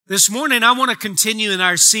This morning, I want to continue in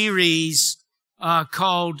our series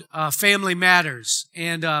called Family Matters.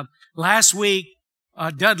 And last week,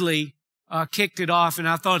 Dudley kicked it off, and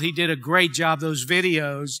I thought he did a great job. Those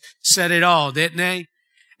videos said it all, didn't they?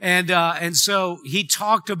 And so he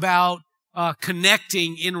talked about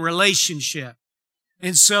connecting in relationship.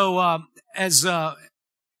 And so as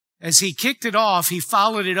he kicked it off, he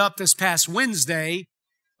followed it up this past Wednesday,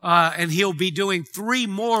 and he'll be doing 3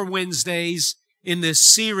 more Wednesdays in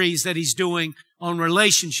this series that he's doing on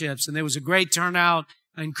relationships. And there was a great turnout.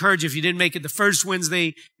 I encourage you, if you didn't make it the first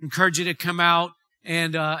Wednesday, encourage you to come out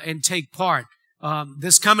and take part.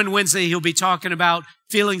 This coming Wednesday, he'll be talking about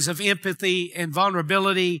feelings of empathy and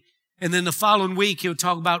vulnerability. And then the following week, he'll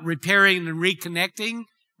talk about repairing and reconnecting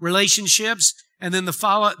relationships. And then the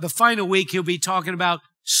final week, he'll be talking about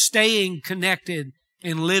staying connected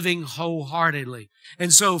and living wholeheartedly.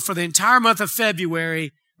 And so for the entire month of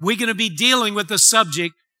February, we're going to be dealing with the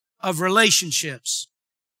subject of relationships.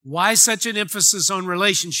 Why such an emphasis on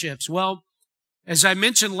relationships? Well, as I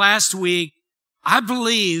mentioned last week, I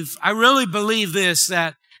really believe this,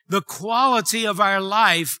 that the quality of our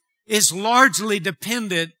life is largely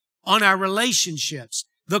dependent on our relationships.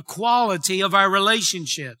 The quality of our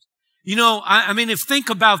relationships. You know, I mean, think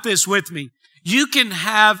about this with me. You can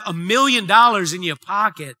have $1 million in your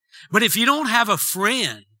pocket, but if you don't have a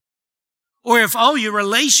friend, or if all your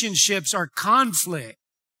relationships are conflict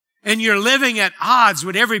and you're living at odds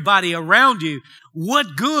with everybody around you,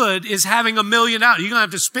 what good is having $1 million? You're going to have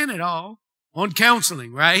to spend it all on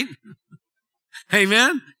counseling, right?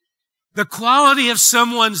 Amen? The quality of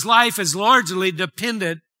someone's life is largely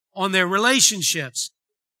dependent on their relationships.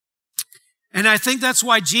 And I think that's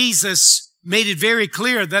why Jesus made it very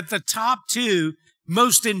clear that the top 2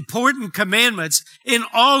 most important commandments in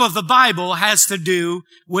all of the Bible has to do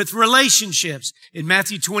with relationships. In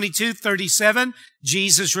Matthew 22:37,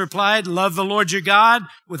 Jesus replied, love the Lord your God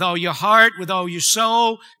with all your heart, with all your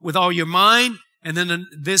soul, with all your mind. And then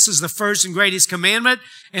this is the first and greatest commandment.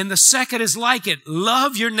 And the second is like it.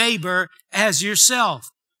 Love your neighbor as yourself.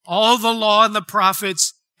 All the law and the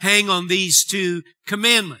prophets hang on these 2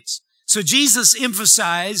 commandments. So Jesus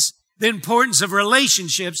emphasized the importance of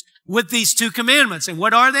relationships with these 2 commandments. And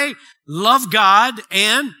what are they? Love God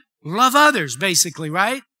and love others, basically,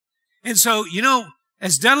 right? And so, you know,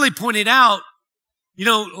 as Dudley pointed out, you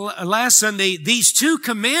know, last Sunday, these 2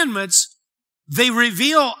 commandments, they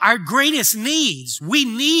reveal our greatest needs. We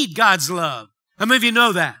need God's love. How many of you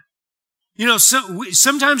know that? You know,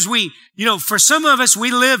 sometimes for some of us,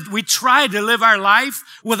 we tried to live our life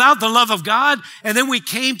without the love of God, and then we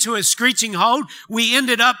came to a screeching halt. We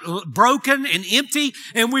ended up broken and empty,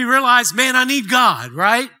 and we realized, man, I need God,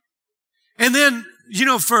 right? And then, you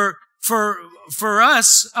know, for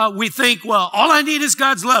us, we think, well, all I need is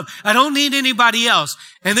God's love. I don't need anybody else.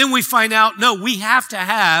 And then we find out, no, we have to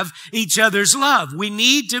have each other's love. We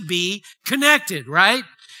need to be connected, right?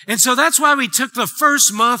 And so that's why we took the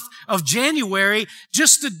first month of January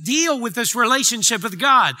just to deal with this relationship with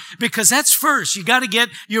God, because that's first. You got to get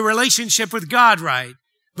your relationship with God right.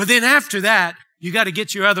 But then after that, you got to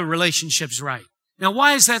get your other relationships right. Now,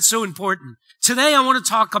 why is that so important? Today, I want to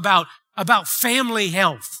talk about family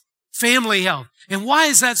health. Family health. And why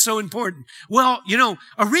is that so important? Well, you know,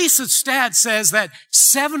 a recent stat says that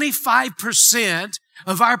 75%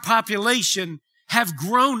 of our population have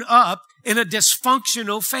grown up in a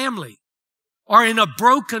dysfunctional family or in a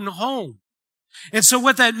broken home. And so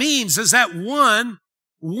what that means is that one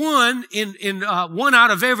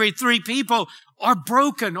out of every 3 people are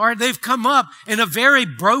broken, or they've come up in a very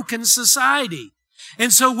broken society.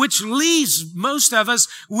 And so which leaves most of us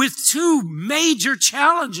with 2 major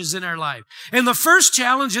challenges in our life. And the first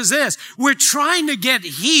challenge is this: we're trying to get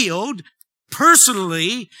healed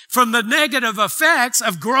personally from the negative effects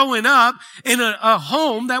of growing up in a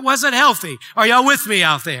home that wasn't healthy. Are y'all with me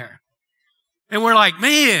out there? And we're like,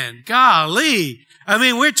 man, golly. I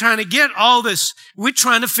mean, we're trying to get all this. We're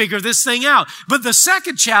trying to figure this thing out. But the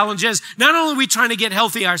second challenge is not only are we trying to get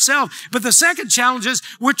healthy ourselves, but the second challenge is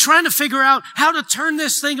we're trying to figure out how to turn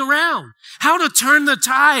this thing around, how to turn the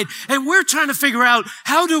tide. And we're trying to figure out,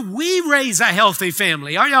 how do we raise a healthy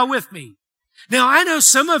family? Are y'all with me? Now, I know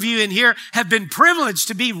some of you in here have been privileged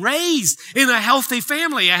to be raised in a healthy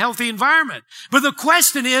family, a healthy environment. But the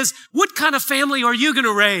question is, what kind of family are you going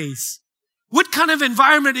to raise? What kind of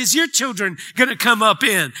environment is your children going to come up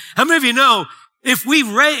in? How many of you know if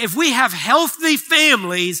we have healthy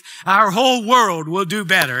families, our whole world will do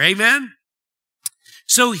better? Amen?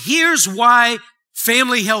 So here's why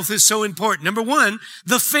family health is so important. Number 1,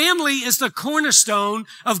 the family is the cornerstone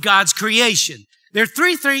of God's creation. There are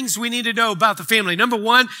three things we need to know about the family. Number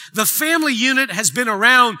one, the family unit has been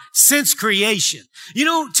around since creation. You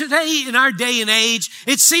know, today in our day and age,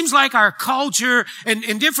 it seems like our culture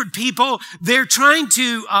and different people, they're trying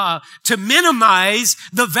to minimize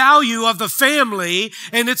the value of the family,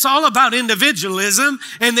 and it's all about individualism,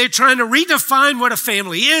 and they're trying to redefine what a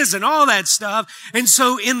family is and all that stuff. And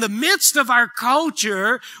so in the midst of our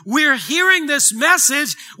culture, we're hearing this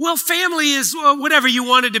message, well, family is whatever you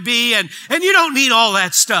want it to be, and you don't need all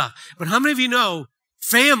that stuff. But how many of you know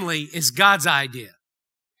family is God's idea?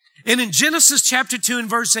 And in Genesis chapter 2 and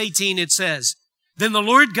verse 18, it says, "Then the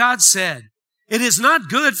Lord God said, it is not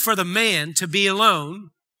good for the man to be alone.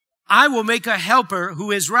 I will make a helper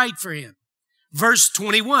who is right for him." Verse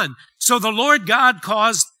 21, "So the Lord God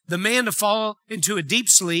caused the man to fall into a deep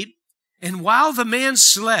sleep. And while the man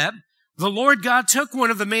slept, the Lord God took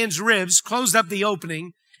one of the man's ribs, closed up the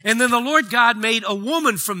opening, and then the Lord God made a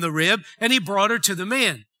woman from the rib, and he brought her to the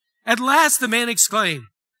man. At last the man exclaimed,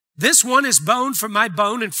 'This one is bone from my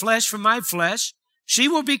bone and flesh from my flesh. She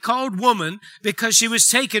will be called woman because she was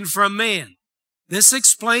taken from man.' This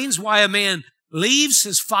explains why a man leaves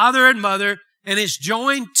his father and mother and is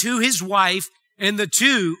joined to his wife, and the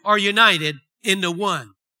two are united into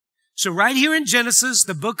one." So right here in Genesis,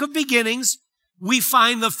 the book of beginnings, we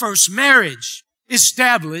find the first marriage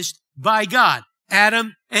established by God.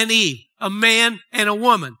 Adam and Eve, a man and a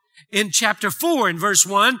woman. In chapter 4, in verse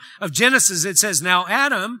 1 of Genesis, it says, "Now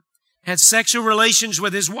Adam had sexual relations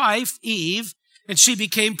with his wife, Eve, and she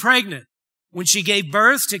became pregnant. When she gave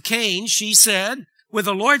birth to Cain, she said, 'With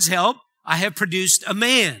the Lord's help, I have produced a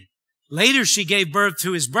man.' Later, she gave birth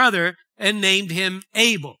to his brother and named him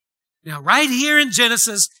Abel." Now, right here in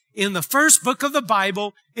Genesis, in the first book of the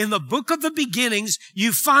Bible, in the book of the beginnings,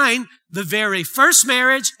 you find the very first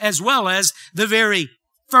marriage as well as the very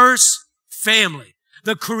first family.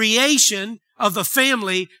 The creation of the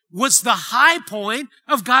family was the high point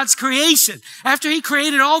of God's creation. After he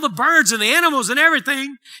created all the birds and the animals and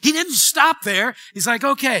everything, he didn't stop there. He's like,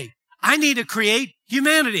 okay, I need to create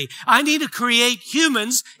humanity. I need to create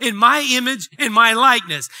humans in my image, in my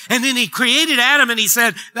likeness. And then he created Adam and he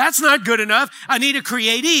said, that's not good enough. I need to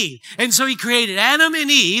create Eve. And so he created Adam and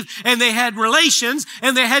Eve, and they had relations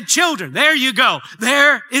and they had children. There you go.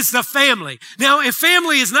 There is the family. Now, if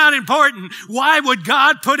family is not important, why would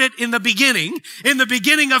God put it in the beginning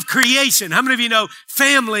of creation? How many of you know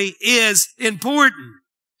family is important?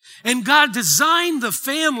 And God designed the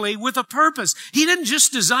family with a purpose. He didn't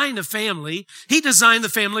just design the family. He designed the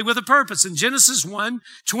family with a purpose. In Genesis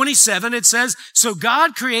 1:27, it says, "So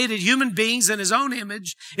God created human beings in his own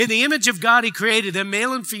image. In the image of God, he created them,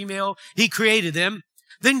 male and female. He created them.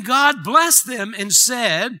 Then God blessed them and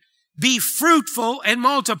said, 'Be fruitful and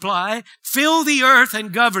multiply, fill the earth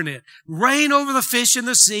and govern it. Reign over the fish in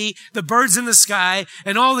the sea, the birds in the sky,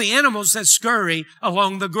 and all the animals that scurry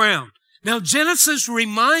along the ground.'" Now, Genesis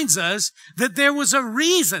reminds us that there was a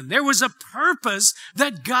reason, there was a purpose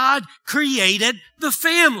that God created the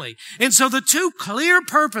family. And so the two clear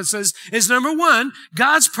purposes is, number one,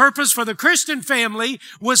 God's purpose for the Christian family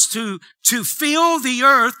was to fill the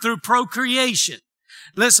earth through procreation.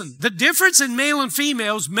 Listen, the difference in male and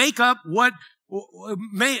females make up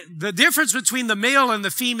the difference between the male and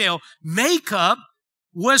the female makeup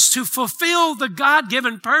was to fulfill the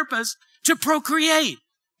God-given purpose to procreate.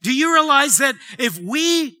 Do you realize that if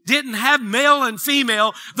we didn't have male and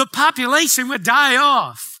female, the population would die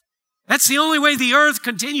off? That's the only way the earth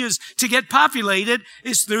continues to get populated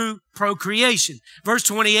is through procreation. Verse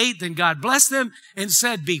 28, "Then God blessed them and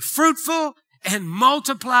said, 'Be fruitful and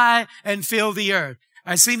multiply and fill the earth.'"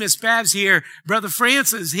 I see Miss Babs here. Brother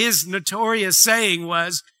Francis, his notorious saying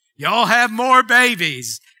was, "Y'all have more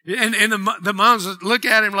babies." And the moms would look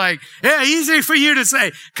at him like, yeah, easy for you to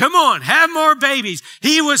say. Come on, have more babies.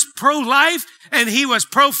 He was pro-life and he was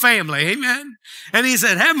pro-family. Amen. And he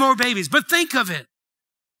said, have more babies. But think of it.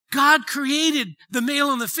 God created the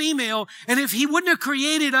male and the female. And if he wouldn't have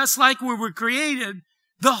created us like we were created,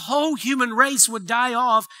 the whole human race would die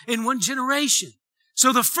off in one generation.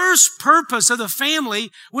 So the first purpose of the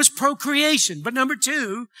family was procreation. But number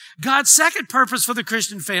two, God's second purpose for the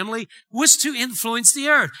Christian family was to influence the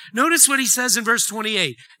earth. Notice what he says in verse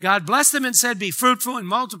 28. God blessed them and said, "Be fruitful and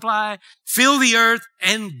multiply, fill the earth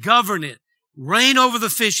and govern it. Reign over the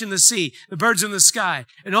fish in the sea, the birds in the sky,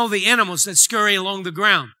 and all the animals that scurry along the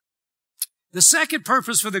ground." The second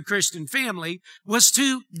purpose for the Christian family was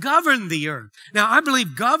to govern the earth. Now, I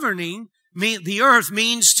believe governing the earth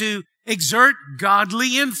means to exert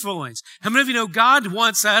godly influence. How many of you know God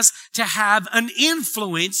wants us to have an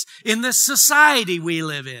influence in the society we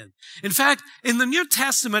live in? In fact, in the New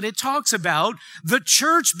Testament, it talks about the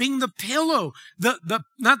church being the pillow,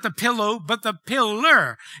 not the pillow, but the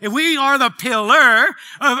pillar. And we are the pillar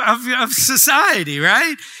of society,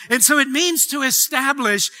 right? And so it means to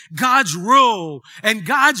establish God's rule and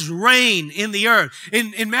God's reign in the earth.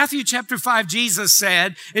 In Matthew chapter 5, Jesus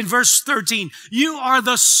said in verse 13, you are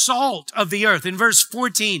the salt of the earth. In verse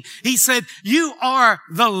 14, he said, you are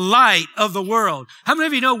the light of the world. How many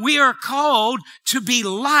of you know we are called to be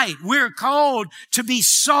light? We're called to be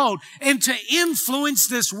salt and to influence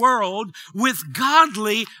this world with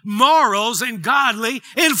godly morals and godly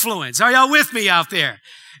influence. Are y'all with me out there?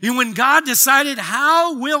 And when God decided,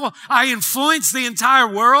 how will I influence the entire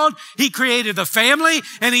world? He created the family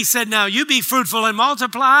and he said, now you be fruitful and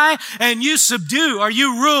multiply and you subdue, or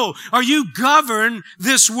you rule, or you govern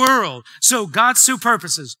this world. So God's two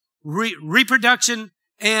purposes, reproduction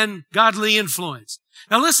and godly influence.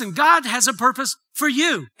 Now listen, God has a purpose for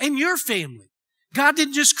you and your family. God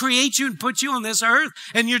didn't just create you and put you on this earth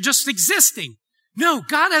and you're just existing. No,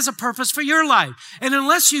 God has a purpose for your life. And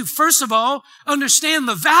unless you, first of all, understand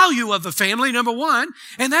the value of the family, number one,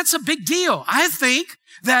 and that's a big deal. I think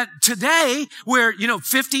that today, where,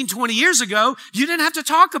 15, 20 years ago, you didn't have to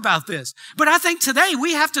talk about this. But I think today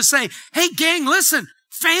we have to say, hey, gang, listen,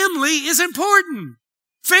 family is important.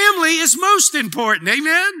 Family is most important.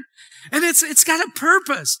 Amen? And it's got a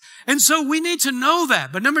purpose. And so we need to know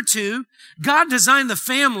that. But number two, God designed the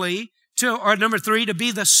family number three, to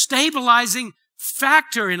be the stabilizing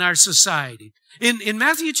factor in our society. In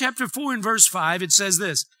Matthew chapter 4 and verse 5, it says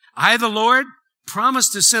this, I, the Lord, promise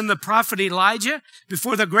to send the prophet Elijah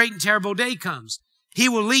before the great and terrible day comes. He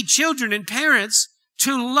will lead children and parents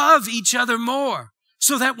to love each other more,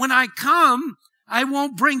 so that when I come, I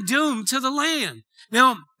won't bring doom to the land.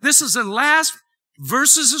 Now, this is the last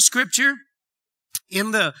verses of scripture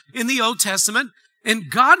in the Old Testament.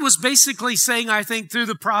 And God was basically saying, I think, through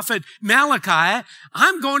the prophet Malachi,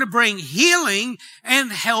 I'm going to bring healing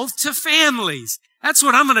and health to families. That's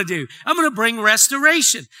what I'm going to do. I'm going to bring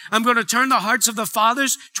restoration. I'm going to turn the hearts of the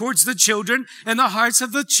fathers towards the children and the hearts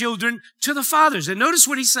of the children to the fathers. And notice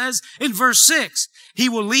what he says in verse 6. He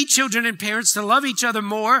will lead children and parents to love each other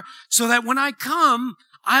more, so that when I come,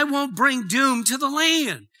 I won't bring doom to the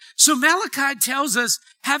land. So Malachi tells us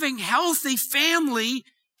having healthy family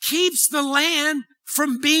keeps the land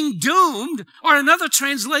from being doomed, or another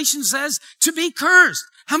translation says to be cursed.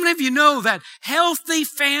 How many of you know that healthy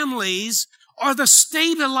families are the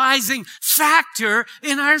stabilizing factor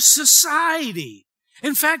in our society?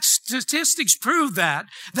 In fact, statistics prove that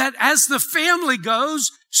as the family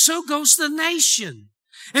goes, so goes the nation.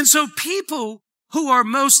 And so people who are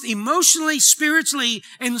most emotionally, spiritually,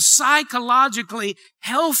 and psychologically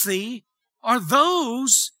healthy are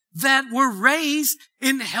those that were raised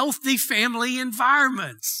in healthy family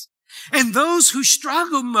environments. And those who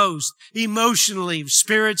struggle most emotionally,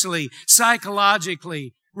 spiritually,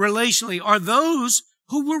 psychologically, relationally are those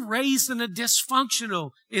who were raised in a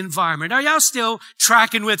dysfunctional environment. Are y'all still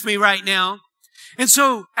tracking with me right now? And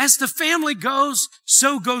so as the family goes,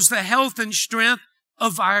 so goes the health and strength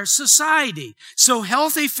of our society. So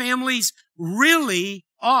healthy families really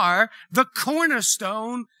are the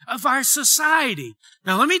cornerstone of our society.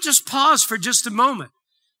 Now, let me just pause for just a moment,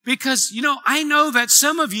 because, I know that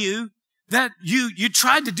some of you, that you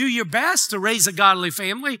tried to do your best to raise a godly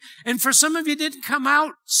family, and for some of you, it didn't come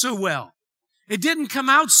out so well. It didn't come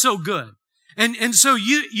out so good. And so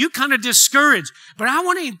you kind of discouraged. But I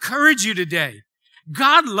want to encourage you today.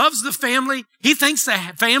 God loves the family. He thinks the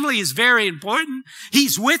family is very important.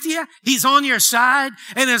 He's with you. He's on your side.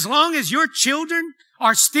 And as long as your children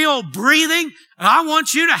are still breathing, I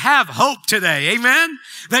want you to have hope today. Amen?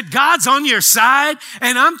 That God's on your side.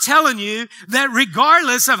 And I'm telling you that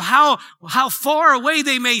regardless of how far away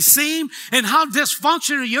they may seem and how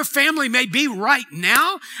dysfunctional your family may be right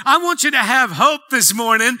now, I want you to have hope this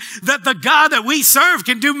morning that the God that we serve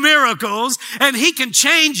can do miracles and he can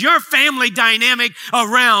change your family dynamic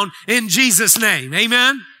around in Jesus' name.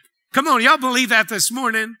 Amen? Come on, y'all believe that this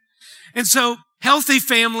morning? And so healthy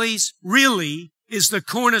families really is the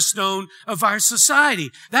cornerstone of our society.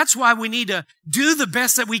 That's why we need to do the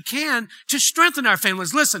best that we can to strengthen our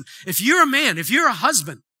families. Listen, if you're a man, if you're a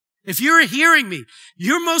husband, If you're hearing me,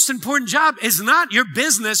 your most important job is not your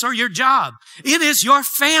business or your job. It is your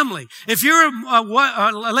family. If you're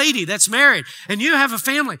a lady that's married and you have a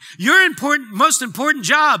family, your most important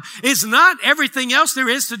job is not everything else there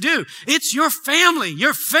is to do. It's your family.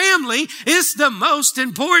 Your family is the most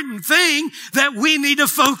important thing that we need to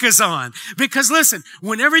focus on. Because listen,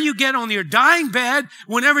 whenever you get on your dying bed,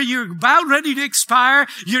 whenever you're about ready to expire,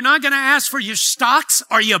 you're not going to ask for your stocks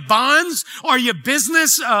or your bonds or your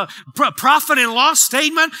business profit and loss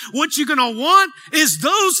statement. What you're going to want is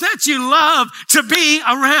those that you love to be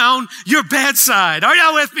around your bedside. Are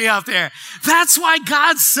y'all with me out there? That's why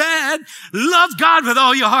God said, love God with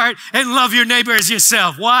all your heart and love your neighbor as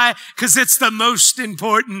yourself. Why? Because it's the most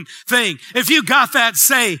important thing. If you got that,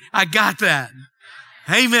 say, I got that.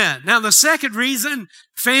 Amen. Now, the second reason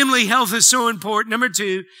family health is so important, number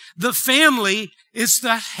 2, the family is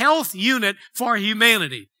the health unit for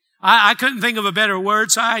humanity. I couldn't think of a better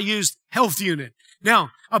word, so I used health unit.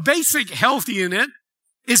 Now, a basic health unit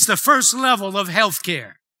is the first level of health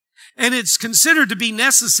care, and it's considered to be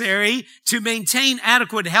necessary to maintain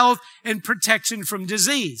adequate health and protection from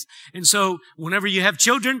disease. And so whenever you have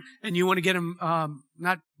children and you want to get them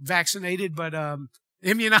not vaccinated, but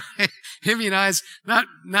immunized, not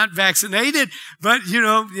vaccinated, but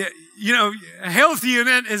a health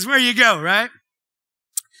unit is where you go, right?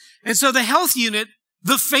 And so the health unit,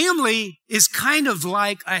 the family is kind of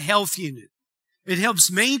like a health unit. It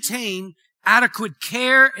helps maintain adequate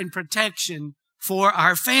care and protection for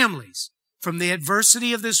our families from the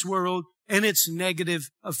adversity of this world and its negative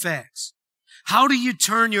effects. How do you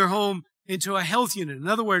turn your home into a health unit? In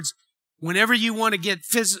other words, whenever you want to get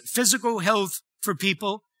physical health for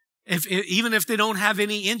people, even if they don't have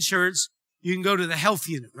any insurance, you can go to the health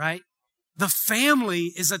unit, right? The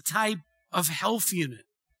family is a type of health unit.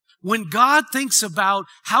 When God thinks about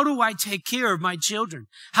how do I take care of my children?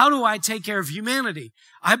 How do I take care of humanity?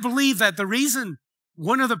 I believe that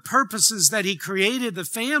one of the purposes that he created the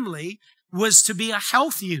family was to be a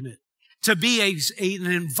health unit, to be an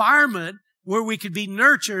environment where we could be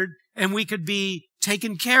nurtured and we could be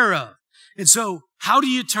taken care of. And so how do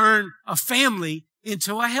you turn a family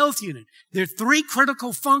into a health unit? There are 3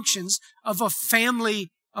 critical functions of a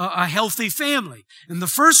family, a healthy family. And the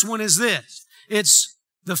first one is this.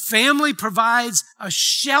 The family provides a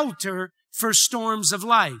shelter for storms of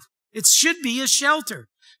life. It should be a shelter.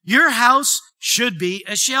 Your house should be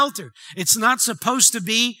a shelter. It's not supposed to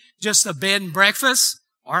be just a bed and breakfast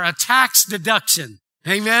or a tax deduction.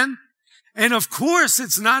 Amen? And of course,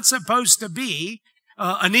 it's not supposed to be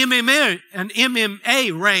an MMA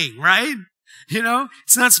ring, right?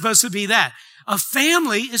 It's not supposed to be that. A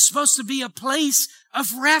family is supposed to be a place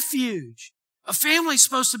of refuge. A family is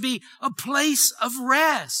supposed to be a place of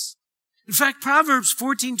rest. In fact, Proverbs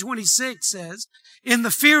 14:26 says, in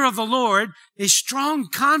the fear of the Lord is strong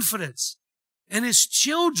confidence, and his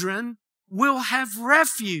children will have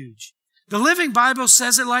refuge. The Living Bible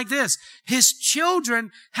says it like this. His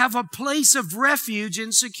children have a place of refuge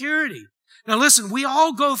and security. Now listen, we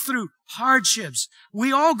all go through hardships.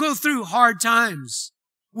 We all go through hard times.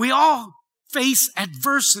 We all face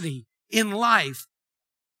adversity in life.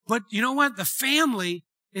 But you know what? The family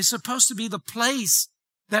is supposed to be the place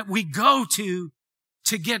that we go to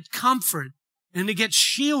get comfort and to get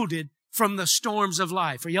shielded from the storms of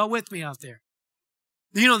life. Are y'all with me out there?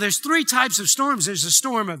 There's 3 types of storms. There's a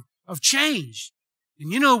storm of change.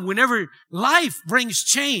 And whenever life brings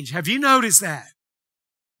change, have you noticed that?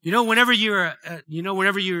 Whenever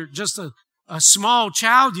you're just a small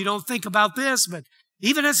child, you don't think about this, but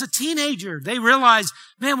even as a teenager, they realize,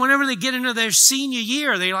 man, whenever they get into their senior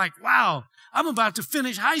year, they're like, wow, I'm about to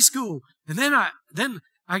finish high school. And then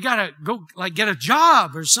I gotta go get a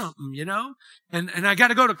job or something, and I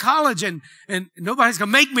gotta go to college and nobody's gonna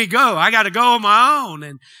make me go. I gotta go on my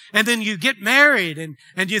own. And then you get married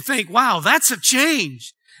and you think, wow, that's a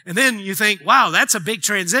change. And then you think, wow, that's a big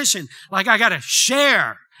transition. Like I gotta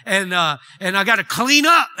share. And I got to clean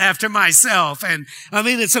up after myself. And I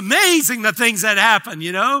mean, it's amazing the things that happen,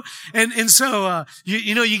 And so,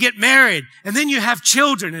 you get married and then you have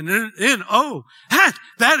children and then,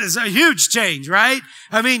 that is a huge change, right?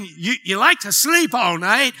 I mean, you like to sleep all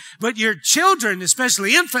night, but your children,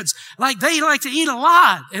 especially infants, they like to eat a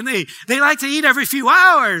lot and they like to eat every few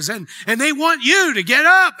hours and they want you to get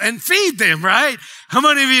up and feed them, right? How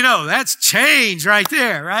many of you know that's change right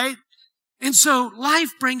there, right? And so life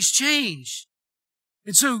brings change.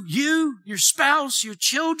 And so you, your spouse, your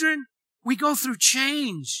children, we go through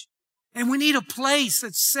change. And we need a place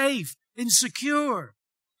that's safe and secure.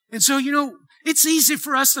 And so, it's easy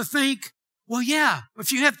for us to think, well, yeah,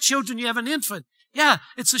 if you have children, you have an infant, Yeah,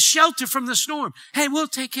 it's a shelter from the storm. Hey, we'll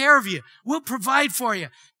take care of you. We'll provide for you.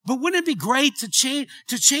 But wouldn't it be great to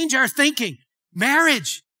change our thinking?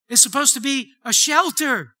 Marriage is supposed to be a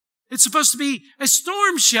shelter. It's supposed to be a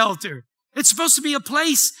storm shelter. It's supposed to be a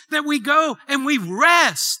place that we go and we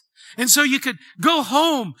rest. And so you could go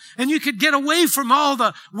home and you could get away from all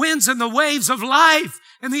the winds and the waves of life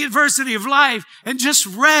and the adversity of life and just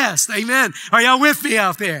rest. Amen. Are y'all with me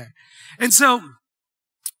out there? And so,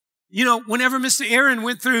 whenever Mr. Aaron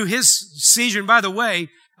went through his seizure, and by the way,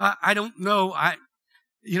 I don't know,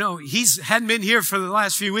 he's hadn't been here for the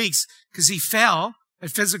last few weeks because he fell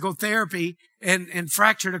at physical therapy and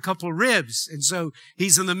fractured a couple of ribs. And so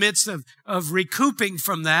he's in the midst of recouping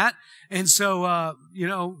from that. And so,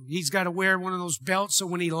 he's got to wear one of those belts so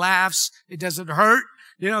when he laughs, it doesn't hurt.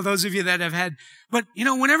 Those of you that have had, but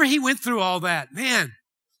whenever he went through all that, man,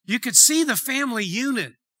 you could see the family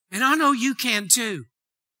unit. And I know you can too.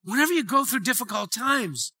 Whenever you go through difficult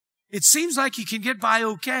times, it seems like you can get by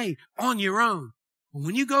okay on your own. But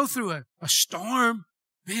when you go through a storm,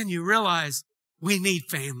 man, you realize we need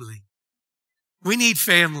family. We need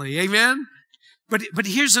family. Amen. But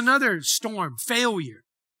here's another storm, failure.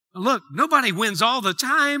 Look, nobody wins all the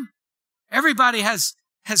time. Everybody has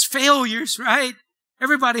failures, right?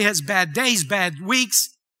 Everybody has bad days, bad weeks.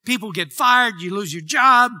 People get fired. You lose your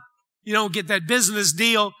job. You don't get that business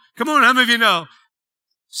deal. Come on, how many of you know?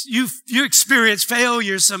 You experience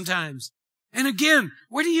failure sometimes. And again,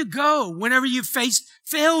 where do you go whenever you face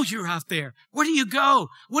failure out there? Where do you go?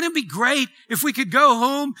 Wouldn't it be great if we could go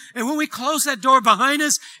home and when we close that door behind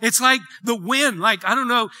us, it's like the wind. Like, I don't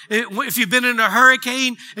know, if you've been in a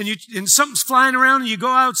hurricane and something's flying around and you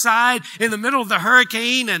go outside in the middle of the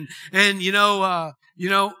hurricane and you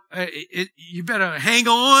better hang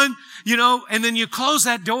on, and then you close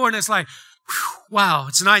that door and it's like, whew, wow,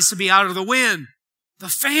 it's nice to be out of the wind. The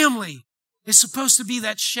family is supposed to be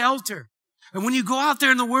that shelter. And when you go out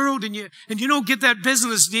there in the world and you don't get that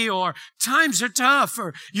business deal or times are tough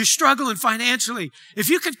or you're struggling financially, if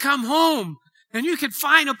you could come home and you could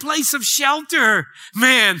find a place of shelter,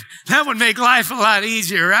 man, that would make life a lot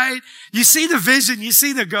easier, right? You see the vision, you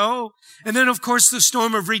see the goal. And then, of course, the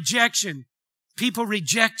storm of rejection. People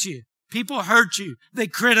reject you. People hurt you. They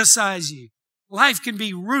criticize you. Life can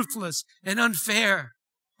be ruthless and unfair.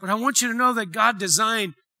 But I want you to know that God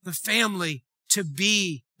designed the family to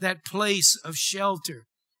be that place of shelter.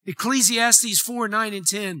 Ecclesiastes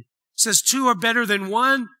 4:9-10 says, 2 are better than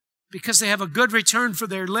one because they have a good return for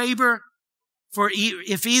their labor. For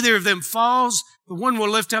if either of them falls, the one will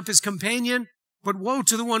lift up his companion. But woe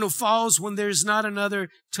to the one who falls when there's not another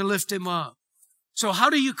to lift him up. So how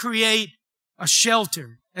do you create a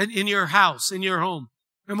shelter in your house, in your home?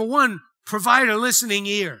 Number one, provide a listening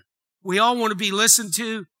ear. We all want to be listened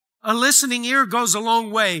to. A listening ear goes a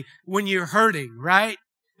long way when you're hurting, right?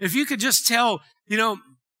 If you could just tell,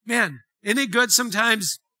 man, isn't it good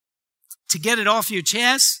sometimes to get it off your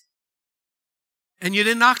chest and you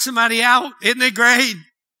didn't knock somebody out? Isn't it great?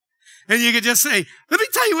 And you could just say, let me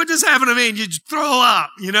tell you what just happened to me. And you throw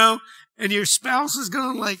up, and your spouse is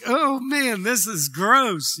going like, oh man, this is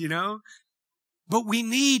gross, But we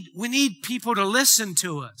need people to listen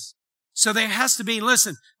to us. So there has to be,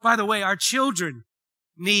 listen, by the way, our children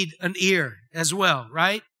need an ear as well,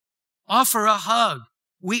 right? Offer a hug.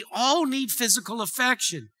 We all need physical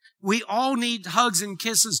affection. We all need hugs and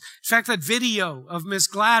kisses. In fact, that video of Miss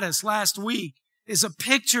Gladys last week is a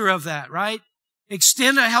picture of that, right?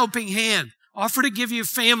 Extend a helping hand. Offer to give your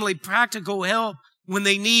family practical help when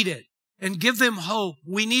they need it and give them hope.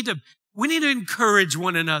 We need to encourage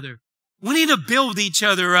one another. We need to build each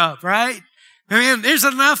other up, right? Man, there's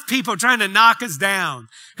enough people trying to knock us down.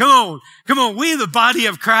 Come on. We, the body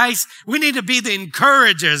of Christ, we need to be the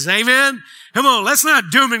encouragers. Amen. Come on. Let's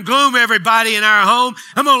not doom and gloom everybody in our home.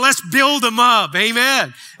 Come on. Let's build them up.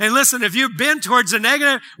 Amen. And listen, if you've been towards the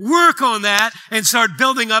negative, work on that and start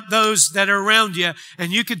building up those that are around you,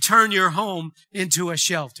 and you can turn your home into a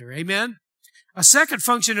shelter. Amen. A second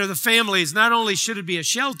function of the family is not only should it be a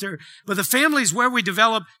shelter, but the family is where we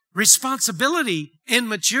develop responsibility and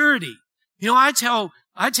maturity. I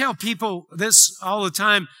tell people this all the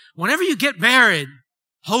time. Whenever you get married,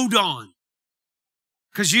 hold on.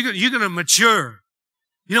 Because you're going to mature.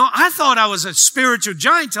 I thought I was a spiritual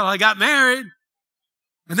giant till I got married.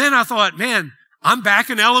 And then I thought, man, I'm back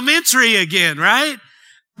in elementary again, right?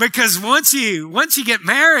 Because once you get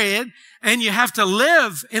married and you have to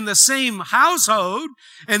live in the same household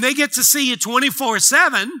and they get to see you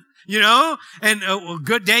 24/7, and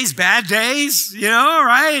good days, bad days,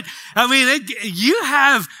 right? I mean, you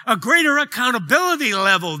have a greater accountability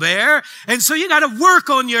level there. And so you got to work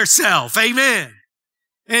on yourself. Amen.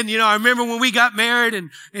 And, I remember when we got married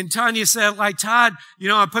and Tanya said, like, Todd,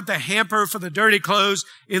 I put the hamper for the dirty clothes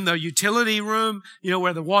in the utility room,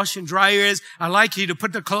 where the wash and dryer is. I'd like you to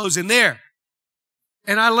put the clothes in there.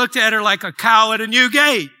 And I looked at her like a cow at a new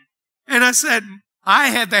gate. And I said, I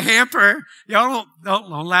had the hamper. Y'all don't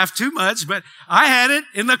laugh too much, but I had it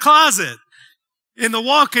in the closet, in the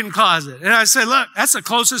walk-in closet. And I said, look, that's the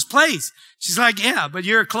closest place. She's like, yeah, but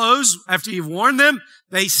your clothes, after you've worn them,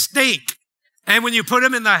 they stink. And when you put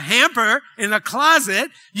them in the hamper, in the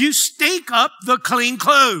closet, you stink up the clean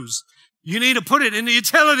clothes. You need to put it in the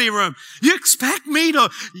utility room. You expect me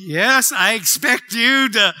to? Yes, I expect you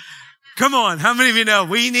to. Come on. How many of you know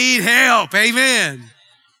we need help? Amen.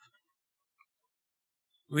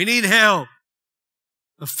 We need help.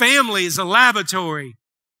 The family is a laboratory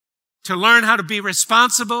to learn how to be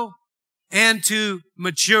responsible and to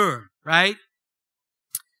mature, right?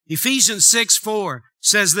 Ephesians 6:4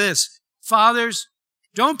 says this, fathers,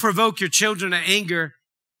 don't provoke your children to anger,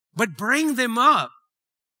 but bring them up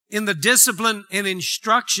in the discipline and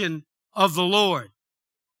instruction of the Lord.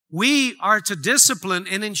 We are to discipline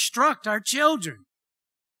and instruct our children.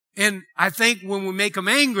 And I think when we make them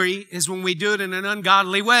angry is when we do it in an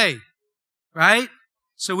ungodly way, right?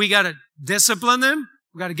 So we got to discipline them.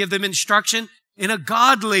 We got to give them instruction in a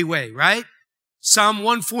godly way, right? Psalm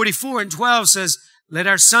 144:12 says, let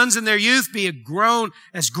our sons in their youth be grown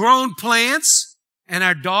plants, and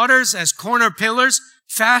our daughters as corner pillars,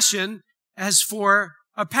 fashioned as for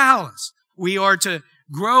a palace. We are to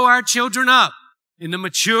grow our children up into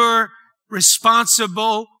mature,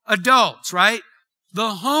 responsible adults, right?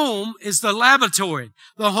 The home is the laboratory.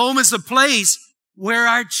 The home is the place where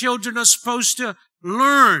our children are supposed to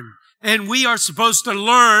learn. And we are supposed to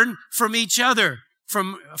learn from each other,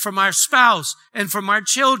 from our spouse and from our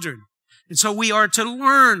children. And so we are to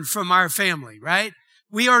learn from our family, right?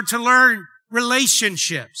 We are to learn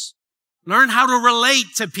relationships, learn how to relate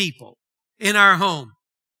to people in our home,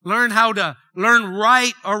 learn how to learn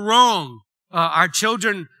right or wrong. Our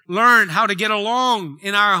children learn how to get along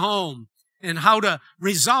in our home and how to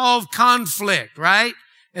resolve conflict, right?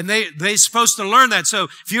 And they're supposed to learn that. So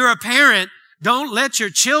if you're a parent, don't let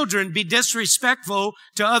your children be disrespectful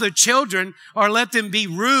to other children or let them be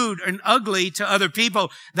rude and ugly to other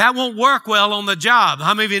people. That won't work well on the job.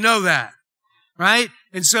 How many of you know that? Right?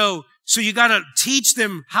 And so you got to teach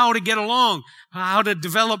them how to get along, how to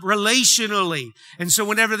develop relationally. And so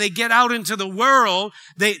whenever they get out into the world,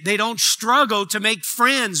 they don't struggle to make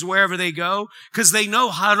friends wherever they go because they know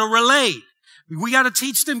how to relate. We got to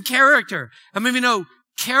teach them character. How many of you know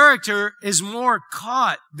character is more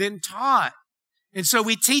caught than taught? And so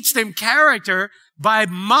we teach them character by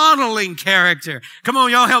modeling character. Come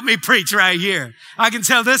on, y'all help me preach right here. I can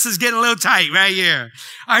tell this is getting a little tight right here.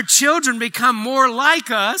 Our children become more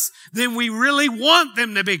like us than we really want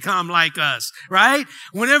them to become like us, right?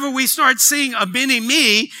 Whenever we start seeing a mini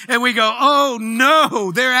me and we go, oh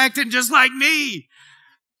no, they're acting just like me.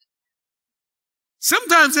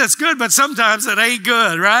 Sometimes that's good, but sometimes it ain't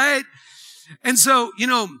good, right? And so,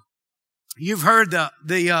 you've heard the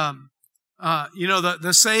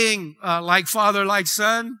saying, like father, like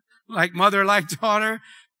son, like mother, like daughter.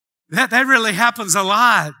 That really happens a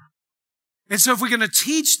lot. And so if we're going to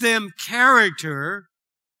teach them character,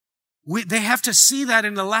 they have to see that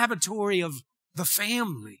in the laboratory of the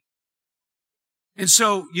family. And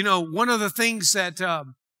so, one of the things that,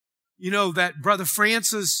 that Brother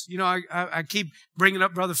Francis, I keep bringing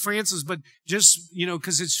up Brother Francis, but just,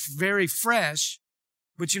 because it's very fresh.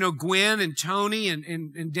 But, Gwen and Tony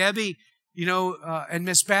and Debbie, and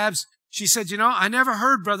Miss Babs, she said, I never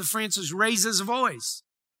heard Brother Francis raise his voice.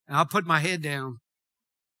 And I'll put my head down.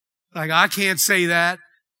 Like, I can't say that.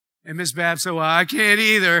 And Miss Babs said, well, I can't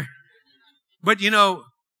either. But,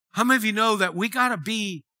 how many of you know that we got to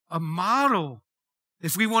be a model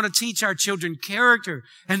if we want to teach our children character?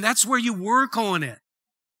 And that's where you work on it.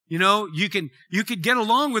 You could get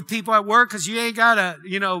along with people at work because you ain't got to,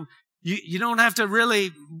 you don't have to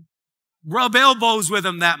really rub elbows with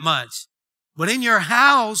them that much. But in your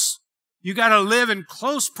house, you got to live in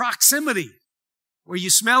close proximity where you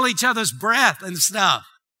smell each other's breath and stuff,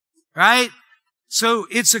 right? So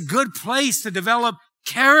it's a good place to develop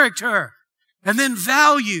character and then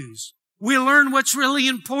values. We learn what's really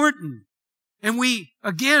important. And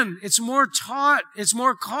it's more caught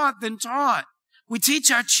than taught. We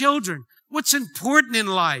teach our children what's important in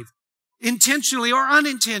life. intentionally or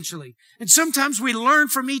unintentionally. And sometimes we learn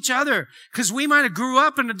from each other because we might have grew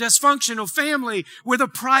up in a dysfunctional family where the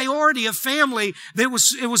priority of family, it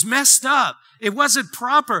was messed up. It wasn't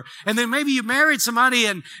proper. And then maybe you married somebody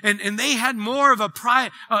and they had more of a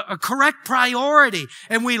correct priority.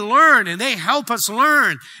 And we learn and they help us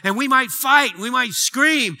learn. And we might fight, we might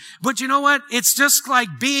scream. But you know what? It's just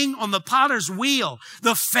like being on the potter's wheel.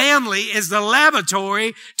 The family is the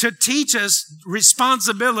laboratory to teach us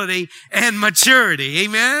responsibility and maturity.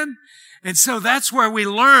 Amen? And so that's where we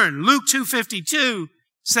learn. Luke 2:52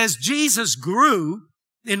 says Jesus grew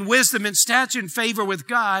in wisdom and stature and favor with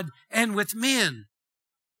God and with men.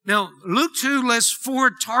 Now, Luke 2 lists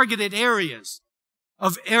 4 targeted areas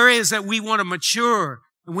that we want to mature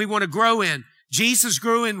and we want to grow in. Jesus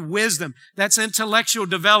grew in wisdom. That's intellectual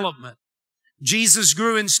development. Jesus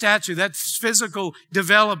grew in stature. That's physical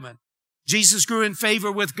development. Jesus grew in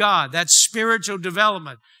favor with God. That's spiritual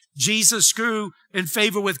development. Jesus grew in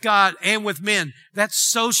favor with God and with men. That's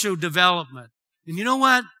social development. And you know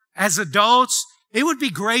what? As adults, it would be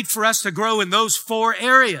great for us to grow in those 4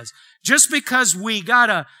 areas. Just because we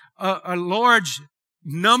got a large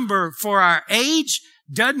number for our age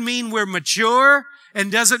doesn't mean we're mature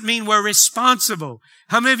and doesn't mean we're responsible.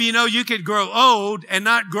 How many of you know you could grow old and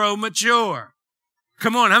not grow mature?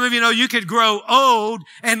 Come on, how many of you know you could grow old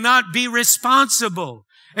and not be responsible?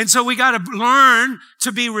 And so we got to learn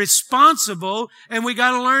to be responsible and we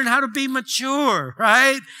got to learn how to be mature,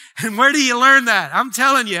 right? And where do you learn that? I'm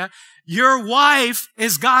telling you, your wife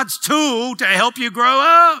is God's tool to help you grow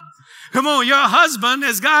up. Come on, your husband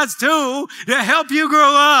is God's tool to help you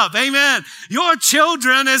grow up. Amen. Your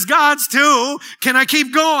children is God's tool. Can I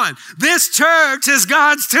keep going? This church is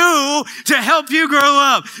God's tool to help you grow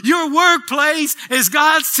up. Your workplace is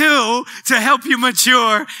God's tool to help you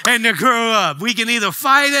mature and to grow up. We can either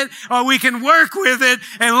fight it or we can work with it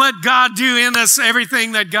and let God do in us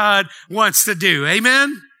everything that God wants to do.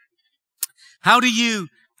 Amen. How do you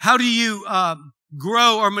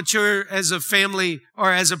grow or mature as a family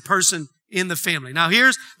or as a person in the family? Now,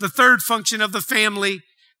 here's the third function of the family.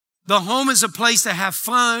 The home is a place to have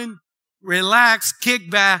fun, relax,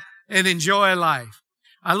 kick back, and enjoy life.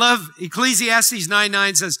 I love Ecclesiastes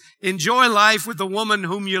 9:9 says, enjoy life with the woman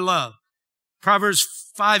whom you love. Proverbs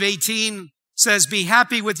 5:18 says, be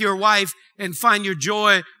happy with your wife and find your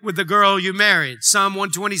joy with the girl you married. Psalm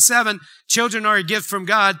 127, children are a gift from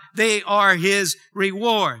God. They are His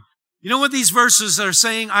reward. You know what these verses are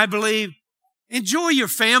saying? I believe, enjoy your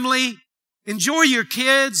family, enjoy your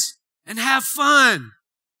kids, and have fun.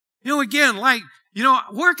 You know, again,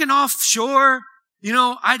 working offshore,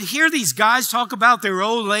 I'd hear these guys talk about their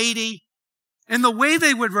old lady and the way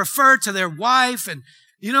they would refer to their wife. And,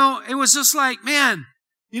 it was just like, man,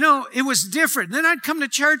 it was different. Then I'd come to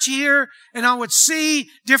church here and I would see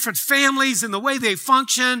different families and the way they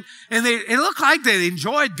function. And it looked like they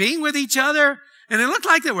enjoyed being with each other. And it looked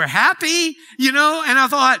like they were happy, and I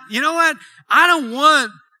thought, you know what? I don't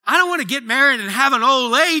want to get married and have an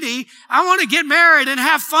old lady. I want to get married and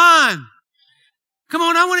have fun. Come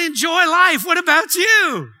on, I want to enjoy life. What about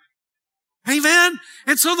you? Amen.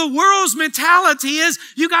 And so the world's mentality is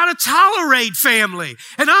you got to tolerate family.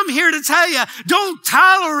 And I'm here to tell you, don't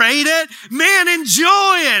tolerate it. Man,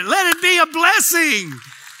 enjoy it. Let it be a blessing.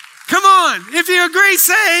 Come on. If you agree,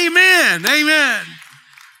 say amen. Amen.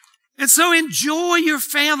 And so enjoy your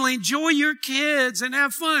family, enjoy your kids, and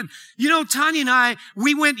have fun. Tanya and I,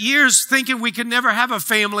 we went years thinking we could never have a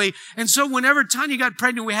family. And so whenever Tanya got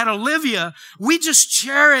pregnant, we had Olivia. We just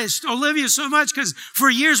cherished Olivia so much because for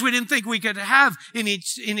years we didn't think we could have any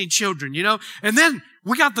children, And then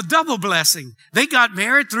we got the double blessing. They got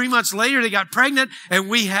married. 3 months later, they got pregnant, and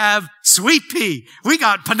we have Sweet Pea. We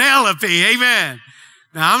got Penelope. Amen.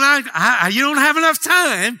 Now, you don't have enough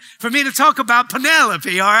time for me to talk about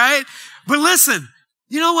Penelope, all right? But listen,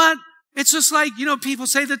 you know what? It's just like, people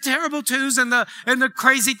say the terrible twos and the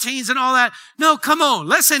crazy teens and all that. No, come on.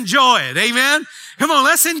 Let's enjoy it. Amen. Come on.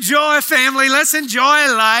 Let's enjoy family. Let's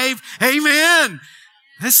enjoy life. Amen.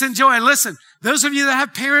 Let's enjoy it. Listen, those of you that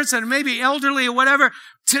have parents that are maybe elderly or whatever,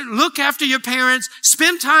 to look after your parents,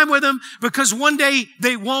 spend time with them because one day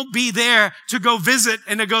they won't be there to go visit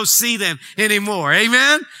and to go see them anymore.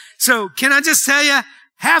 Amen. So can I just tell you,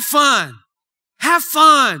 have fun. Have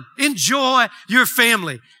fun. Enjoy your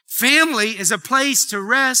family. Family is a place to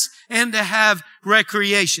rest and to have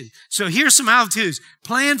recreation. So here's some how-tos.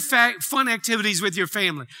 Plan fun activities with your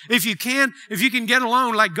family. If you can get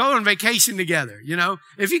along, like go on vacation together,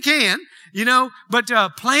 if you can, but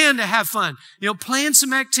plan to have fun. Plan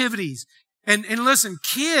some activities. And listen,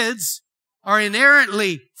 kids are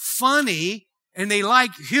inherently funny and they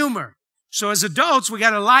like humor. So as adults, we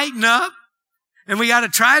got to lighten up, and we got to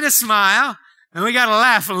try to smile, and we got to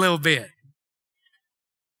laugh a little bit.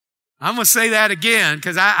 I'm going to say that again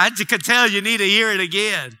because I could tell you need to hear it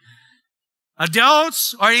again.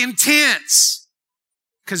 Adults are intense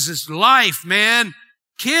because it's life, man.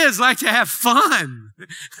 Kids like to have fun.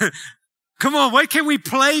 Come on, what can we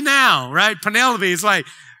play now, right? Penelope is like,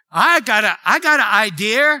 I got an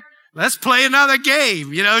idea. Let's play another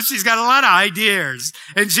game. You know, she's got a lot of ideas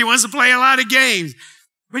and she wants to play a lot of games.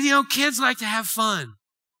 But, you know, kids like to have fun.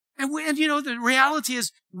 And you know, the reality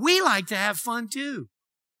is we like to have fun too.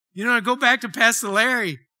 You know, I go back to Pastor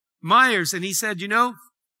Larry Myers, and he said,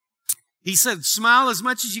 smile as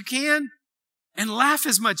much as you can and laugh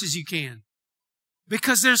as much as you can.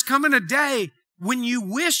 Because there's coming a day when you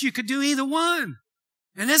wish you could do either one.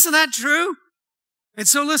 And isn't that true? And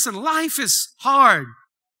so listen, life is hard.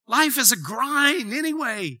 Life is a grind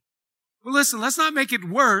anyway. Well, listen, let's not make it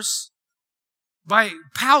worse by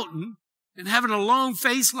pouting and having a long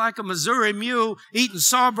face like a Missouri mule eating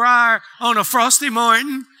sawbriar on a frosty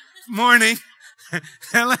morning.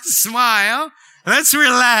 And let's smile, let's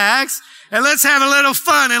relax, and let's have a little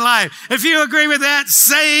fun in life. If you agree with that,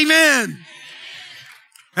 say amen.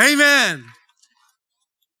 Amen.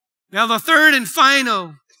 Now, the third and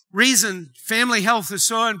final reason family health is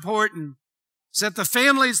so important is that the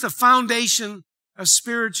family is the foundation of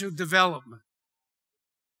spiritual development.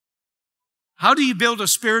 How do you build a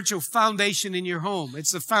spiritual foundation in your home?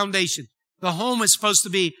 It's the foundation. The home is supposed to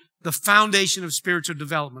be the foundation of spiritual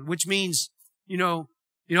development, which means,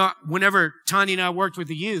 whenever Tanya and I worked with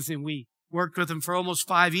the youth, and we worked with them for almost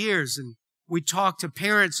 5 years, and we talked to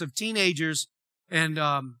parents of teenagers, and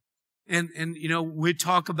we'd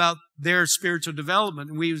talk about their spiritual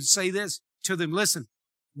development, and we would say this to them: listen,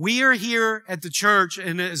 we are here at the church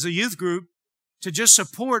and as a youth group to just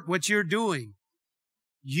support what you're doing.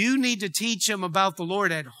 You need to teach them about the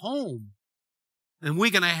Lord at home, and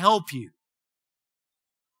we're going to help you.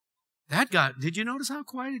 Did you notice how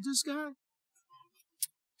quiet it just got?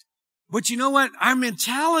 But you know what? Our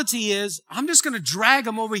mentality is, I'm just going to drag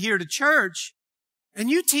them over here to church and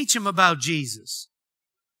you teach them about Jesus.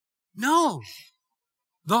 No.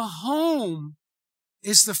 The home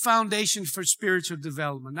is the foundation for spiritual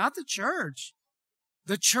development, not the church.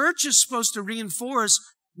 The church is supposed to reinforce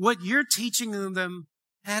what you're teaching them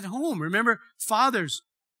at home. Remember, fathers,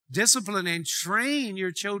 discipline and train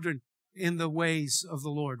your children in the ways of the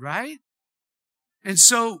Lord, right? And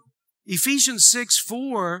so Ephesians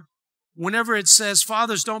 6:4, whenever it says,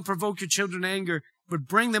 fathers, don't provoke your children to anger, but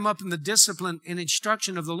bring them up in the discipline and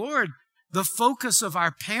instruction of the Lord, the focus of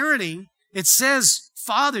our parenting, it says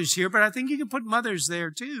fathers here, but I think you can put mothers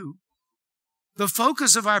there too. The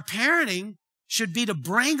focus of our parenting should be to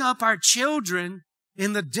bring up our children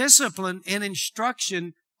in the discipline and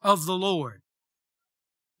instruction of the Lord.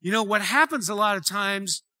 You know, what happens a lot of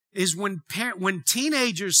times is when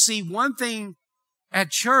teenagers see one thing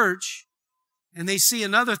at church and they see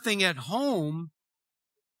another thing at home,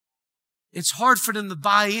 it's hard for them to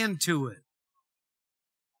buy into it.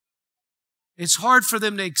 It's hard for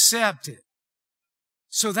them to accept it.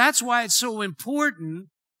 So that's why it's so important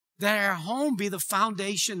that our home be the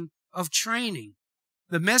foundation of training.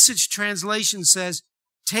 The Message translation says,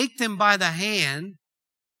 take them by the hand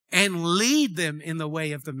and lead them in the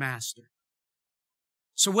way of the Master.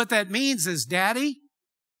 So what that means is, Daddy,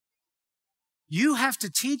 you have to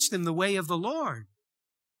teach them the way of the Lord.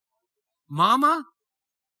 Mama,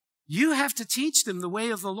 you have to teach them the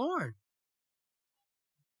way of the Lord.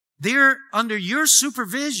 They're under your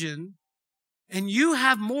supervision, and you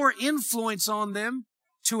have more influence on them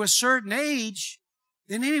to a certain age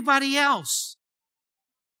than anybody else.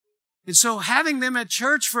 And so having them at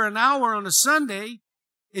church for an hour on a Sunday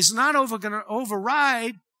is not going to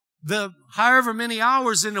override the however many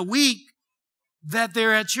hours in a week that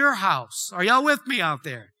they're at your house. Are y'all with me out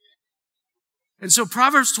there? And so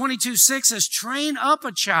Proverbs 22:6 says, train up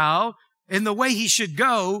a child in the way he should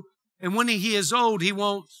go, and when he is old, he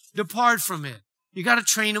won't depart from it. You got to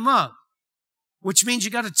train them up, which means you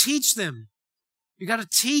got to teach them. You got to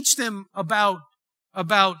teach them about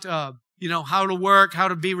how to work, how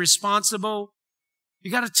to be responsible. You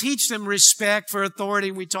got to teach them respect for authority.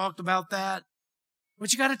 We talked about that.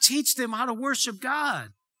 But you got to teach them how to worship God.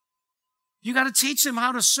 You got to teach them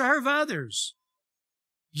how to serve others.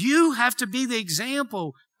 You have to be the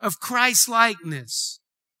example of Christ-likeness.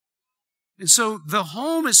 And so the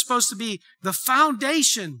home is supposed to be the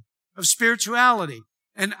foundation of spirituality.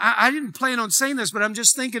 And I didn't plan on saying this, but I'm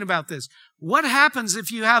just thinking about this. What happens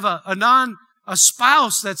if you have a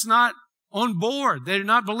spouse that's not on board? They're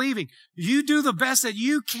not believing. You do the best that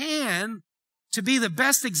you can to be the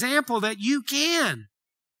best example that you can.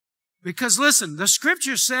 Because listen, the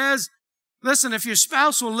scripture says, listen, if your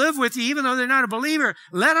spouse will live with you, even though they're not a believer,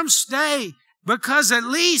 let them stay. Because at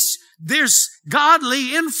least there's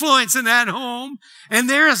godly influence in that home. And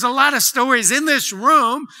there is a lot of stories in this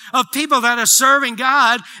room of people that are serving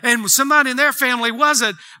God, and somebody in their family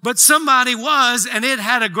wasn't, but somebody was, and it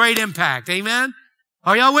had a great impact. Amen?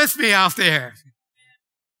 Are y'all with me out there?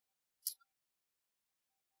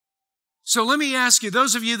 So let me ask you,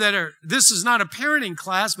 those of you that are, this is not a parenting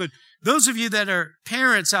class, but those of you that are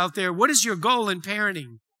parents out there, what is your goal in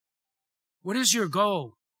parenting? What is your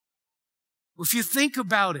goal? Well, if you think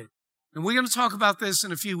about it, and we're going to talk about this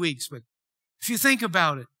in a few weeks, but if you think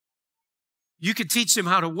about it, you can teach them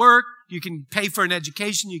how to work, you can pay for an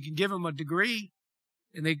education, you can give them a degree,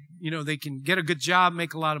 and they can get a good job,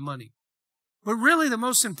 make a lot of money. But really the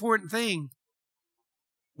most important thing,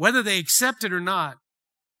 whether they accept it or not,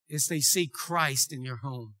 is they see Christ in your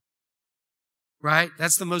home. Right?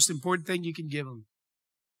 That's the most important thing you can give them.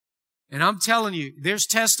 And I'm telling you, there's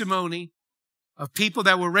testimony of people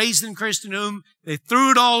that were raised in Christian home. They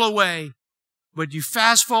threw it all away. But you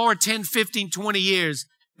fast forward 10, 15, 20 years,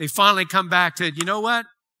 they finally come back to it. You know what?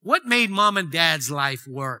 What made mom and dad's life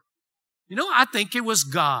work? I think it was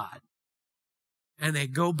God. And they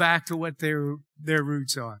go back to what their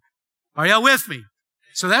roots are. Are y'all with me?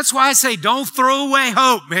 So that's why I say don't throw away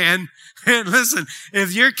hope, man. And listen,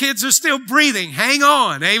 if your kids are still breathing, hang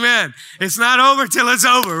on. Amen. It's not over till it's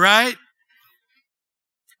over, right?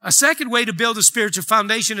 A second way to build a spiritual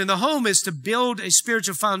foundation in the home is to build a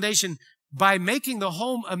spiritual foundation by making the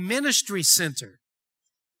home a ministry center.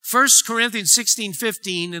 1 Corinthians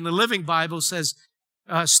 16:15 in the Living Bible says,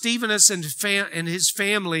 Stephanus and his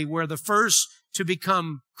family were the first to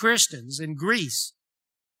become Christians in Greece.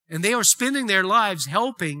 And they are spending their lives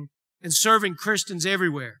helping and serving Christians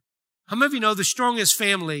everywhere. How many of you know the strongest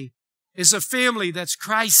family is a family that's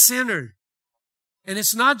Christ-centered? And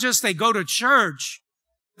it's not just they go to church,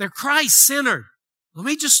 they're Christ-centered. Let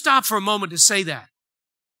me just stop for a moment to say that.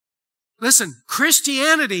 Listen,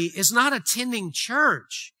 Christianity is not attending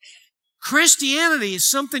church. Christianity is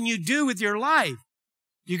something you do with your life.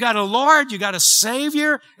 You got a Lord, you got a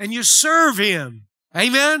Savior, and you serve Him.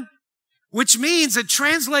 Amen? Which means it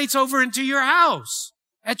translates over into your house,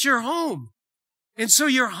 at your home. And so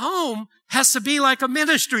your home has to be like a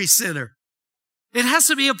ministry center. It has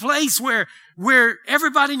to be a place where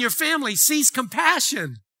everybody in your family sees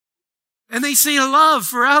compassion. And they see a love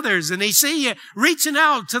for others, and they see you reaching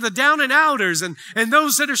out to the down and outers and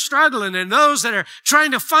those that are struggling and those that are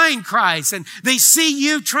trying to find Christ. And they see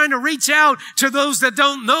you trying to reach out to those that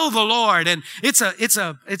don't know the Lord. And it's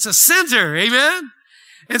a center. Amen.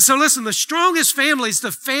 And so listen, the strongest family is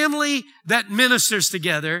the family that ministers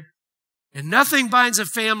together, and nothing binds a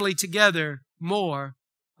family together more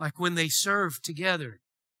like when they serve together.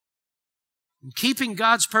 And keeping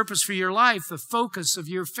God's purpose for your life, the focus of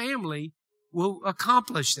your family will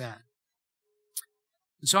accomplish that.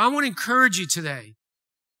 And so I want to encourage you today.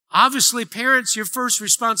 Obviously, parents, your first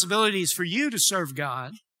responsibility is for you to serve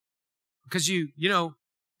God, because you know,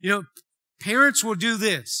 parents will do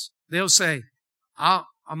this. They'll say, I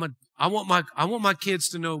want my kids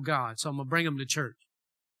to know God, so I'm going to bring them to church.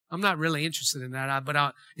 I'm not really interested in that,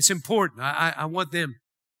 but it's important. I want them.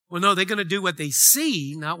 Well, no, they're going to do what they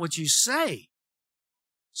see, not what you say.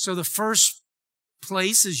 So the first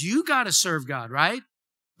place is you got to serve God, right?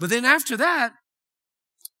 But then after that,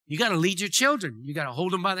 you got to lead your children. You got to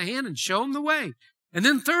hold them by the hand and show them the way. And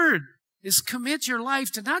then third is commit your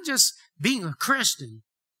life to not just being a Christian,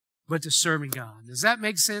 but to serving God. Does that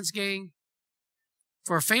make sense, gang?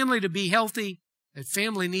 For a family to be healthy, that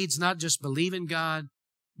family needs not just believe in God,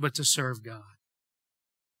 but to serve God.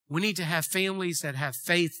 We need to have families that have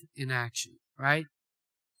faith in action, right?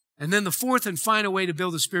 And then the fourth and final way to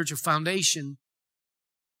build a spiritual foundation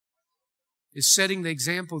is setting the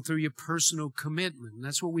example through your personal commitment. And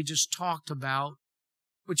that's what we just talked about.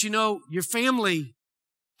 But your family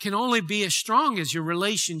can only be as strong as your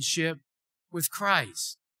relationship with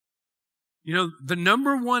Christ. The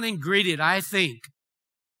number one ingredient, I think,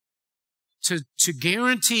 to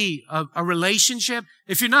guarantee a relationship,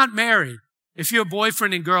 if you're not married, if you're a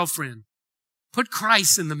boyfriend and girlfriend, put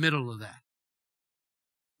Christ in the middle of that.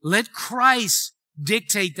 Let Christ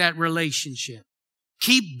dictate that relationship.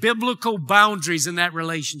 Keep biblical boundaries in that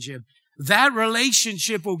relationship. That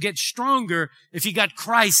relationship will get stronger if you got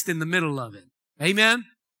Christ in the middle of it. Amen?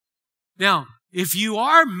 Now, if you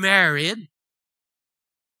are married,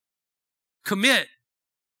 commit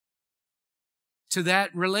to that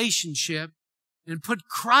relationship and put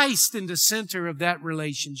Christ in the center of that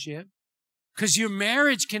relationship. Because your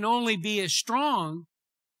marriage can only be as strong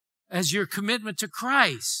as your commitment to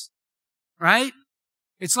Christ, right?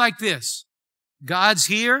 It's like this. God's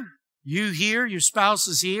here, you here, your spouse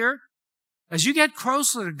is here. As you get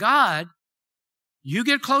closer to God, you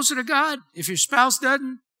get closer to God. If your spouse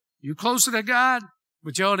doesn't, you're closer to God,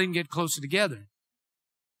 but y'all didn't get closer together.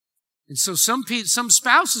 And so some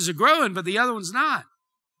spouses are growing, but the other one's not.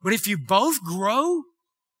 But if you both grow,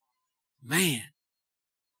 man,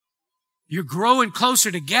 you're growing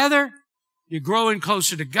closer together, you're growing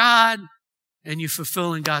closer to God, and you're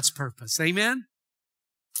fulfilling God's purpose. Amen?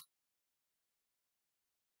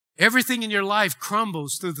 Everything in your life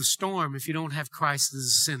crumbles through the storm if you don't have Christ as a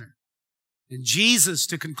center. And Jesus,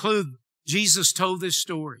 to conclude, Jesus told this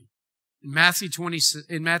story in Matthew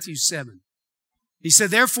 7. He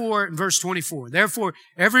said, therefore, in verse 24, therefore,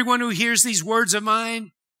 everyone who hears these words of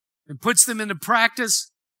mine and puts them into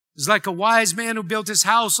practice is like a wise man who built his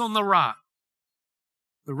house on the rock.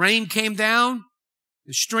 The rain came down,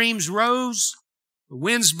 the streams rose, the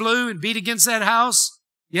winds blew and beat against that house,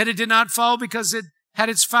 yet it did not fall because it had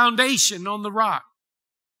its foundation on the rock.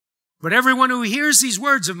 But everyone who hears these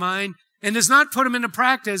words of mine and does not put them into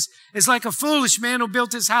practice is like a foolish man who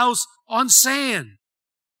built his house on sand.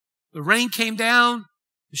 The rain came down,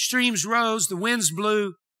 the streams rose, the winds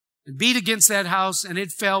blew and beat against that house, and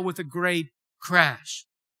it fell with a great crash.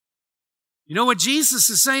 You know what Jesus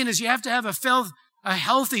is saying is you have to have a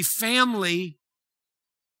healthy family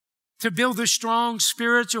to build a strong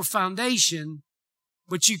spiritual foundation,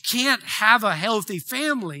 but you can't have a healthy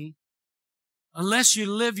family unless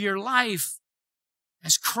you live your life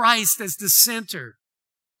as Christ as the center.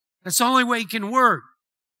 That's the only way it can work.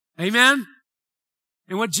 Amen?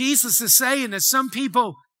 And what Jesus is saying is some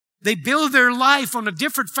people, they build their life on a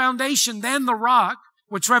different foundation than the rock,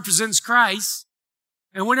 which represents Christ.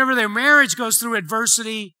 And whenever their marriage goes through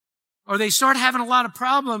adversity or they start having a lot of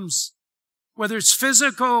problems, whether it's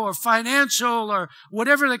physical or financial or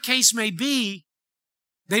whatever the case may be,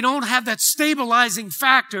 they don't have that stabilizing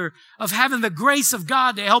factor of having the grace of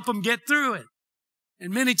God to help them get through it.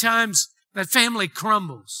 And many times that family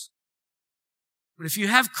crumbles. But if you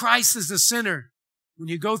have Christ as the center, when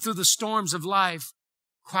you go through the storms of life,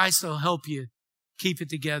 Christ will help you keep it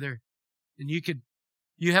together. And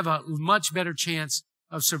you have a much better chance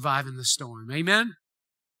of surviving the storm. Amen?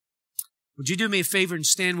 Would you do me a favor and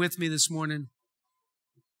stand with me this morning?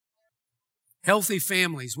 Healthy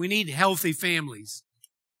families. We need healthy families.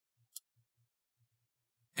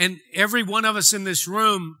 And every one of us in this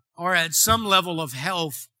room are at some level of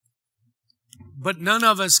health, but none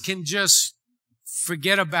of us can just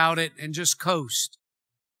forget about it and just coast.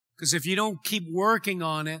 Because if you don't keep working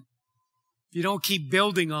on it, if you don't keep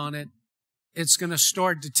building on it, it's going to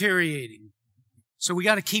start deteriorating. So we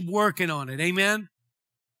got to keep working on it. Amen?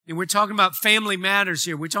 And we're talking about family matters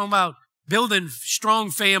here. We're talking about building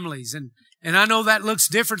strong families. And I know that looks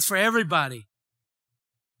different for everybody.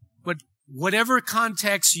 But whatever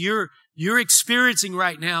context you're experiencing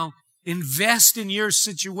right now, invest in your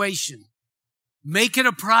situation. Make it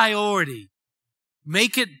a priority.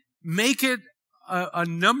 Make it a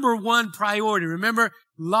number one priority. Remember,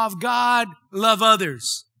 love God, love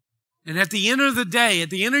others. And at the end of the day, at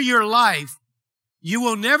the end of your life, you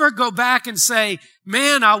will never go back and say,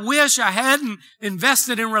 man, I wish I hadn't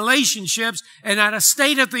invested in relationships and I'd have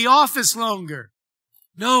stayed at the office longer.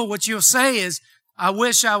 No, what you'll say is, I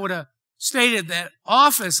wish I would have stayed at that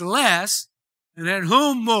office less and at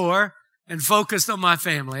home more and focused on my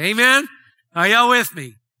family. Amen? Are y'all with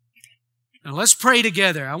me? Now let's pray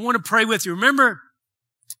together. I want to pray with you. Remember,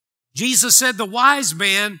 Jesus said the wise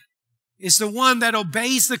man is the one that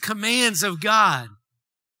obeys the commands of God.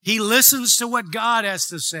 He listens to what God has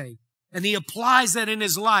to say, and he applies that in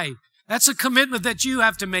his life. That's a commitment that you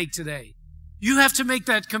have to make today. You have to make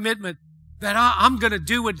that commitment that I'm going to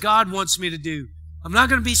do what God wants me to do. I'm not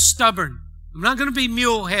going to be stubborn. I'm not going to be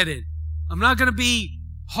mule-headed. I'm not going to be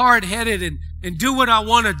hard-headed and do what I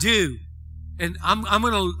want to do. And I'm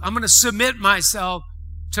going to submit myself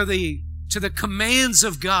to the commands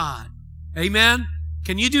of God. Amen?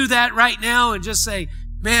 Can you do that right now and just say,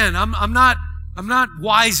 man, I'm not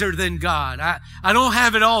wiser than God. I don't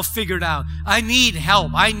have it all figured out. I need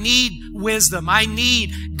help. I need wisdom. I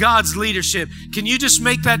need God's leadership. Can you just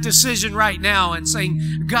make that decision right now and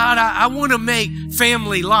saying, God, I want to make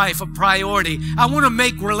family life a priority. I want to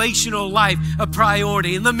make relational life a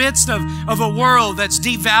priority. In the midst of a world that's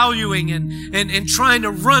devaluing and trying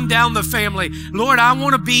to run down the family, Lord, I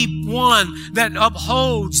want to be one that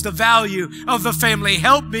upholds the value of the family.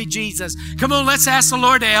 Help me, Jesus. Come on, let's ask the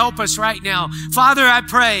Lord to help us right now. Father, I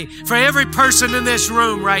pray for every person in this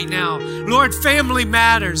room right now. Lord, family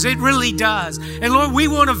matters. It really does. And Lord, we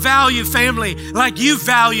want to value family like you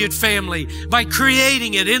valued family by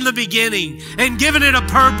creating it in the beginning and giving it a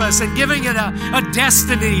purpose and giving it a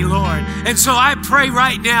destiny, Lord. And so I pray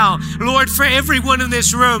right now, Lord, for everyone in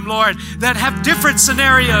this room, Lord, that have different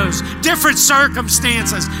scenarios, different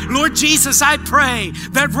circumstances. Lord Jesus, I pray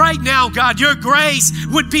that right now, God, your grace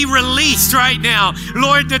would be released right now,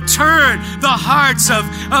 Lord, to turn the hearts of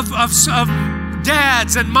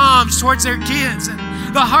dads and moms towards their kids, and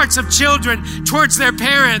the hearts of children towards their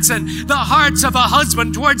parents, and the hearts of a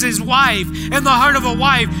husband towards his wife, and the heart of a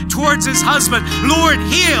wife towards his husband. Lord,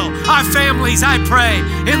 heal our families, I pray,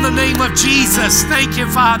 in the name of Jesus. Thank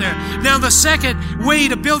you, Father. Now, the second way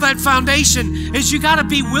to build that foundation is you got to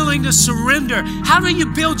be willing to surrender. How do you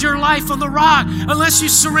build your life on the rock unless you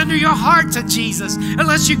surrender your heart to Jesus,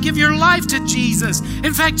 unless you give your life to Jesus?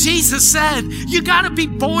 In fact, Jesus said, you got to be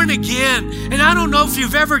born again. And I don't know if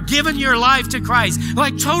you've ever given your life to Christ,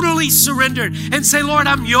 like totally surrendered and say, Lord,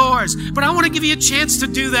 I'm yours. But I want to give you a chance to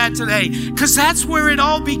do that today, because that's where it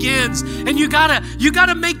all begins. And you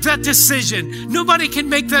gotta make that decision. Nobody can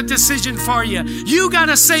make that decision for you. You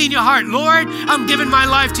gotta say in your heart, Lord, I'm giving my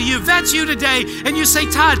life to you. If that's you today and you say,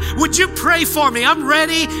 Todd, would you pray for me? I'm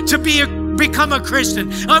ready to become a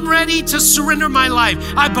Christian. I'm ready to surrender my life.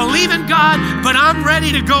 I believe in God, but I'm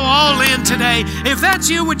ready to go all in today. If that's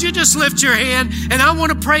you, would you just lift your hand? And I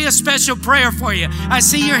want to pray a special prayer for you. I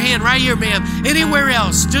see your hand right here, ma'am. Anywhere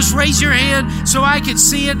else, just raise your hand so I can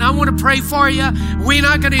see it, and I want to pray for you. We're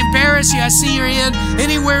not going to embarrass you. I see your hand.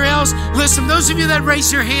 Anywhere else? Listen, those of you that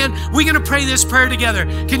raise your hand, we're going to pray this prayer together.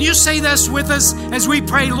 Can you say this with us as we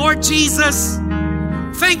pray? Lord Jesus,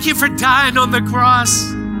 thank you for dying on the cross.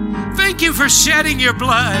 Thank you for shedding your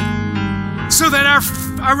blood so that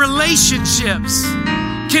our relationships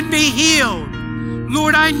can be healed.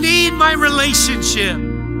 Lord, I need my relationship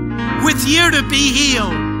with you to be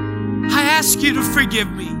healed. I ask you to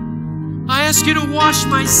forgive me. I ask you to wash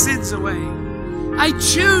my sins away. I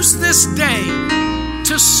choose this day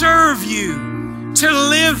to serve you, to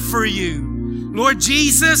live for you. Lord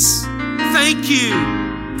Jesus, thank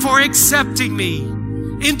you for accepting me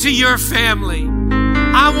into your family.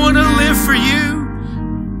 I want to live for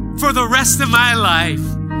you for the rest of my life.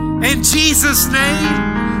 In Jesus' name,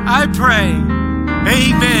 I pray.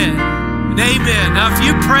 Amen and amen. Now, if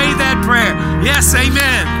you pray that prayer, yes,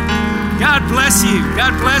 amen. God bless you.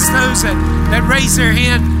 God bless those that raise their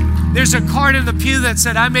hand. There's a card in the pew that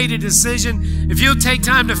said, I made a decision. If you'll take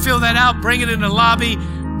time to fill that out, bring it in the lobby.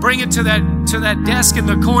 Bring it to that desk in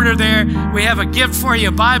the corner there. We have a gift for you,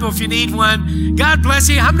 a Bible if you need one. God bless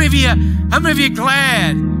you. How many of you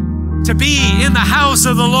glad to be in the house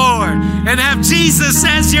of the Lord and have Jesus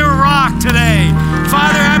as your rock today?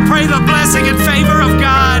 Father, I pray the blessing and favor of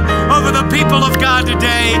God over the people of God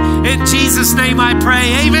today. In Jesus' name I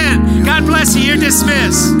pray. Amen. God bless you. You're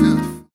dismissed.